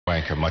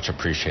Thank you. Much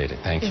appreciated.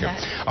 Thank you.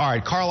 All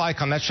right, Carl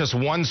Icahn, that's just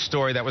one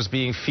story that was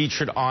being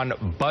featured on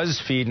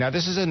BuzzFeed. Now,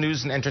 this is a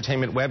news and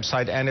entertainment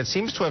website, and it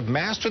seems to have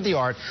mastered the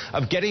art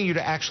of getting you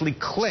to actually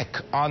click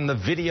on the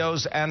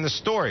videos and the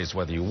stories.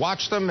 Whether you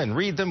watch them and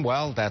read them,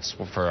 well, that's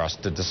for us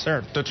to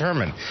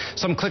determine.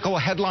 Some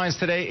clickable headlines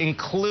today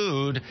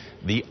include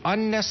the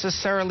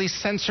unnecessarily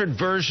censored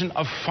version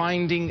of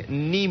Finding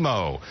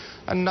Nemo.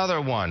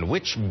 Another one,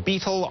 which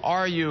beetle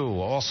are you?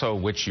 Also,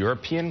 which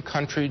European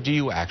country do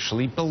you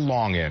actually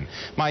belong in?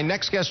 My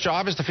next guest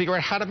job is to figure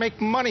out how to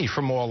make money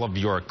from all of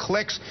your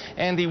clicks.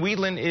 Andy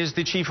Wiedlin is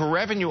the Chief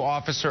Revenue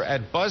Officer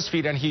at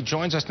BuzzFeed, and he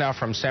joins us now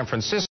from San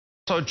Francisco.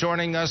 Also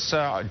joining us,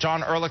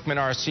 John Ehrlichman,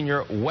 our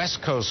senior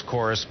West Coast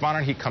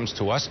correspondent. He comes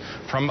to us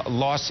from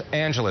Los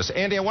Angeles.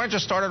 Andy, I wanted to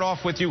start it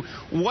off with you.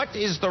 What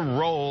is the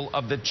role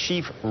of the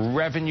Chief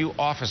Revenue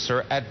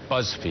Officer at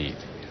BuzzFeed?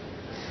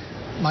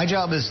 My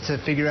job is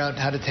to figure out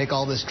how to take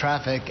all this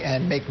traffic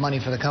and make money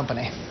for the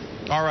company.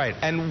 All right.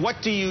 And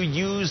what do you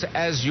use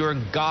as your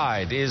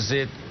guide? Is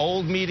it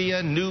old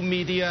media, new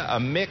media,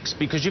 a mix?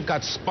 Because you've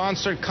got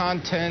sponsored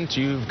content,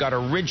 you've got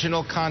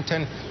original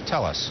content.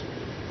 Tell us.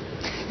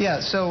 Yeah,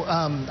 so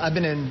I've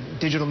been in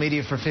digital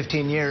media for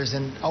 15 years,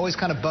 and always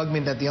kind of bugged me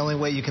that the only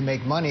way you can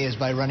make money is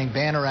by running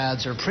banner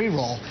ads or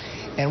pre-roll.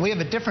 And we have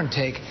a different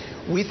take.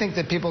 We think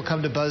that people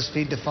come to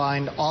BuzzFeed to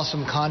find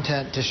awesome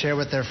content to share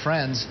with their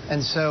friends.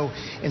 And so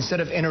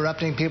instead of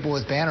interrupting people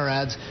with banner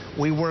ads,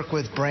 we work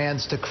with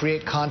brands to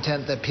create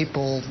content that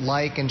people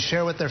like and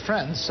share with their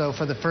friends. So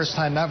for the first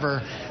time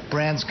ever,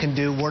 brands can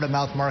do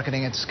word-of-mouth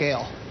marketing at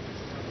scale.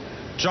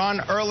 John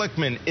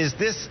Ehrlichman, is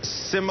this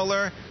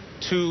similar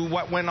to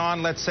what went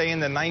on, let's say,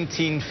 in the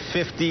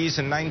 1950s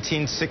and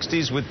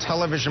 1960s with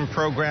television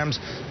programs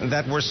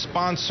that were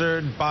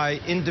sponsored by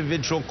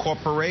individual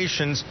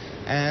corporations,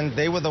 and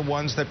they were the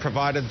ones that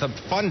provided the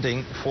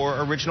funding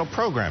for original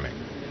programming?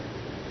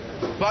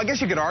 Well, I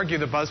guess you could argue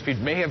that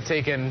BuzzFeed may have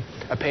taken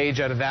a page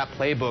out of that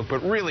playbook,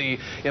 but really,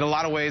 in a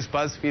lot of ways,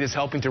 BuzzFeed is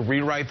helping to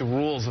rewrite the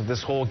rules of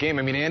this whole game.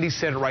 I mean, Andy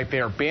said it right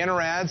there.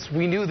 Banner ads,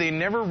 we knew they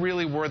never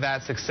really were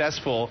that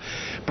successful.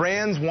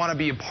 Brands want to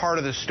be a part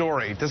of the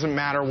story. It doesn't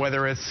matter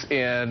whether it's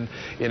in,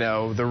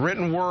 the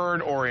written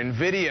word or in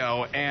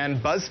video,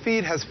 and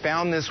BuzzFeed has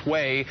found this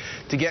way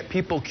to get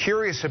people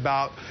curious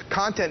about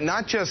content,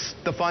 not just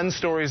the fun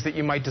stories that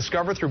you might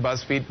discover through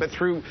BuzzFeed, but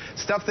through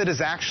stuff that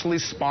is actually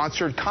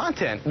sponsored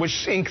content, which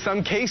in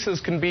some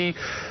cases can be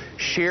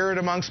shared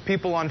amongst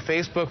people on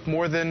Facebook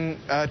more than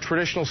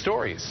traditional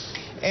stories.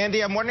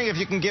 Andy, I'm wondering if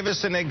you can give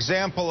us an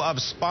example of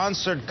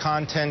sponsored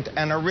content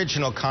and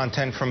original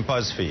content from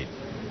BuzzFeed.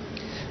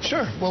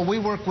 Sure. Well, we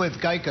work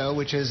with Geico,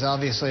 which is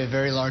obviously a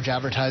very large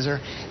advertiser,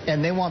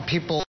 and they want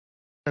people,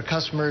 their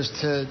customers,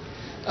 to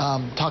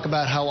talk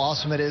about how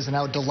awesome it is and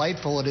how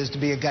delightful it is to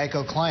be a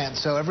Geico client.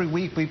 So every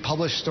week we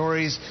publish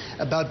stories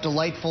about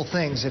delightful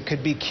things. It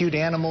could be cute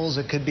animals,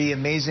 it could be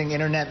amazing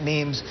internet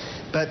memes,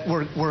 but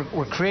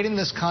we're creating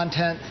this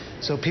content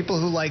so people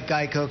who like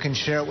Geico can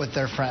share it with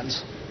their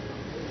friends.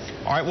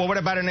 All right, well, what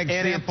about an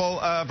example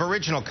of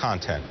original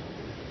content?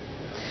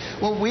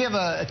 Well, we have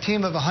a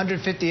team of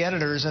 150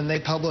 editors, and they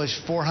publish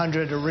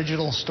 400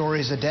 original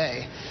stories a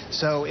day.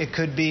 So it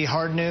could be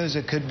hard news,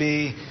 it could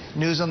be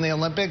news on the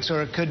Olympics,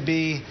 or it could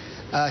be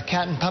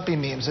cat and puppy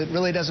memes. It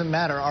really doesn't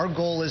matter. Our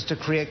goal is to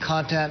create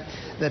content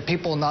that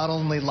people not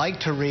only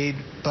like to read,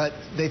 but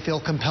they feel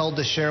compelled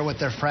to share with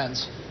their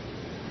friends.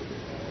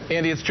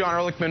 Andy, it's John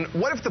Ehrlichman.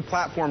 What if the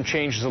platform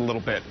changes a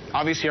little bit?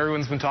 Obviously,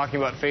 everyone's been talking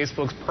about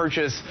Facebook's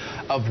purchase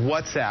of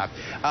WhatsApp.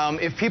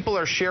 If people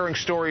are sharing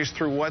stories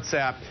through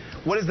WhatsApp,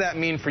 what does that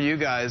mean for you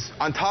guys?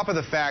 On top of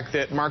the fact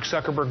that Mark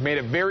Zuckerberg made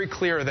it very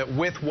clear that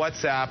with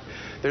WhatsApp,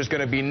 there's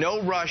going to be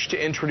no rush to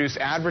introduce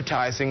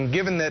advertising,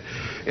 given that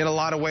in a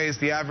lot of ways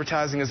the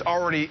advertising is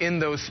already in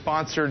those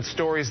sponsored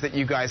stories that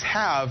you guys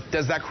have.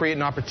 Does that create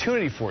an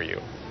opportunity for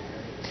you?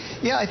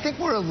 Yeah, I think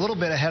we're a little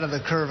bit ahead of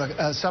the curve.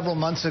 Several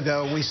months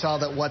ago, we saw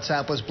that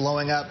WhatsApp was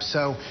blowing up.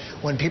 So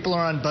when people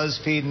are on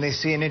BuzzFeed and they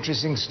see an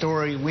interesting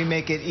story, we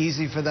make it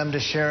easy for them to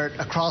share it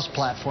across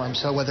platforms.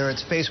 So whether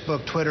it's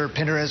Facebook, Twitter,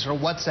 Pinterest, or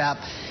WhatsApp,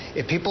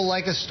 if people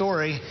like a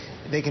story,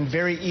 they can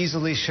very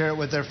easily share it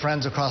with their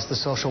friends across the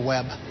social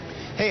web.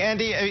 Hey,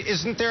 Andy,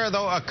 isn't there,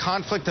 though, a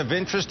conflict of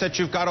interest that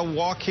you've got to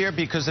walk here?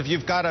 Because if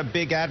you've got a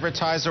big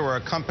advertiser or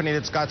a company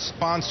that's got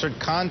sponsored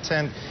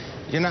content,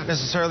 you're not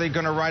necessarily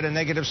going to write a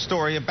negative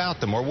story about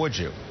them, or would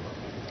you?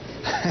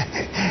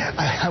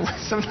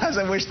 Sometimes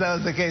I wish that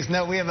was the case.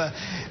 No, we have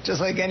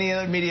just like any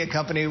other media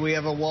company, we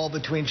have a wall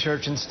between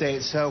church and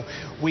state. So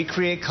we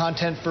create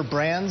content for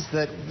brands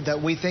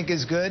that we think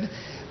is good.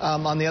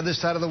 On the other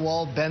side of the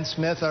wall, Ben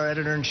Smith, our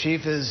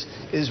editor-in-chief,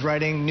 is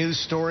writing news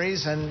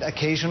stories, and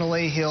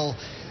occasionally he'll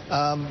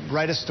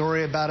write a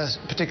story about a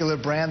particular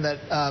brand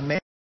that may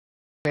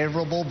be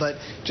favorable. But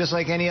just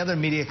like any other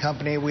media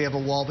company, we have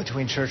a wall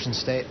between church and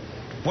state.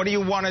 What do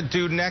you want to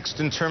do next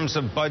in terms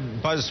of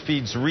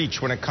BuzzFeed's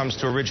reach when it comes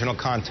to original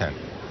content?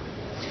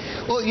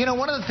 Well,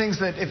 one of the things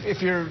that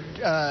if you're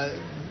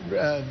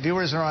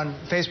viewers are on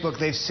Facebook,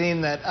 they've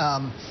seen that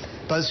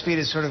BuzzFeed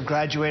has sort of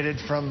graduated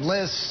from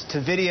lists to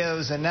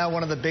videos, and now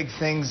one of the big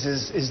things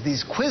is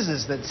these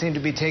quizzes that seem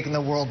to be taking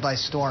the world by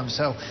storm.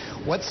 So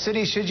what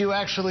city should you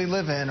actually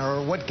live in,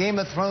 or what Game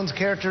of Thrones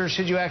character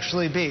should you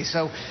actually be?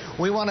 So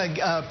we want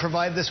to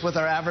provide this with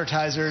our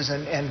advertisers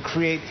and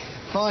create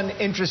fun,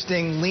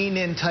 interesting,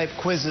 lean-in type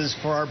quizzes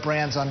for our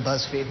brands on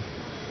BuzzFeed.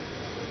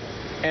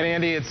 And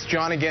Andy, it's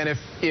John again.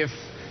 If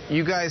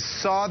you guys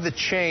saw the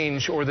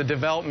change or the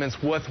developments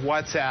with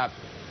WhatsApp,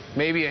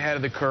 maybe ahead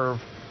of the curve,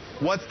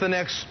 what's the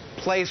next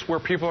place where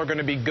people are going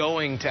to be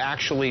going to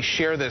actually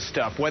share this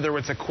stuff, whether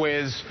it's a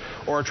quiz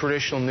or a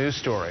traditional news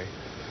story?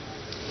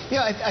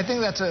 Yeah, I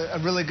think that's a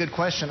really good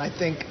question. I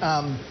think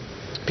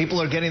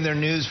people are getting their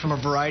news from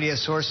a variety of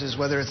sources,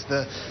 whether it's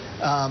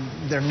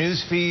their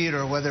news feed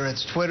or whether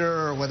it's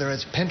Twitter or whether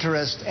it's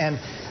Pinterest. And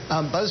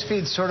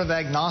BuzzFeed's sort of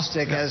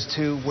agnostic as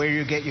to where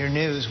you get your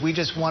news. We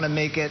just want to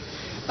make it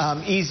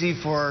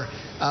easy for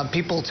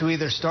people to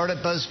either start at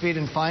BuzzFeed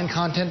and find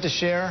content to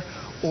share,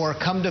 or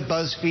come to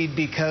BuzzFeed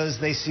because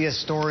they see a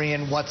story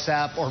in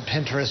WhatsApp or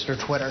Pinterest or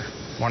Twitter.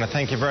 I want to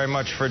thank you very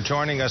much for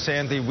joining us,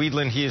 Andy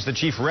Wiedlin. He is the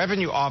Chief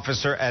Revenue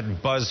Officer at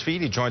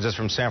BuzzFeed. He joins us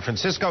from San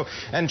Francisco.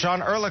 And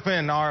John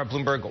Ehrlichman, our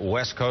Bloomberg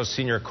West Coast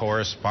Senior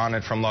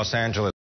Correspondent from Los Angeles.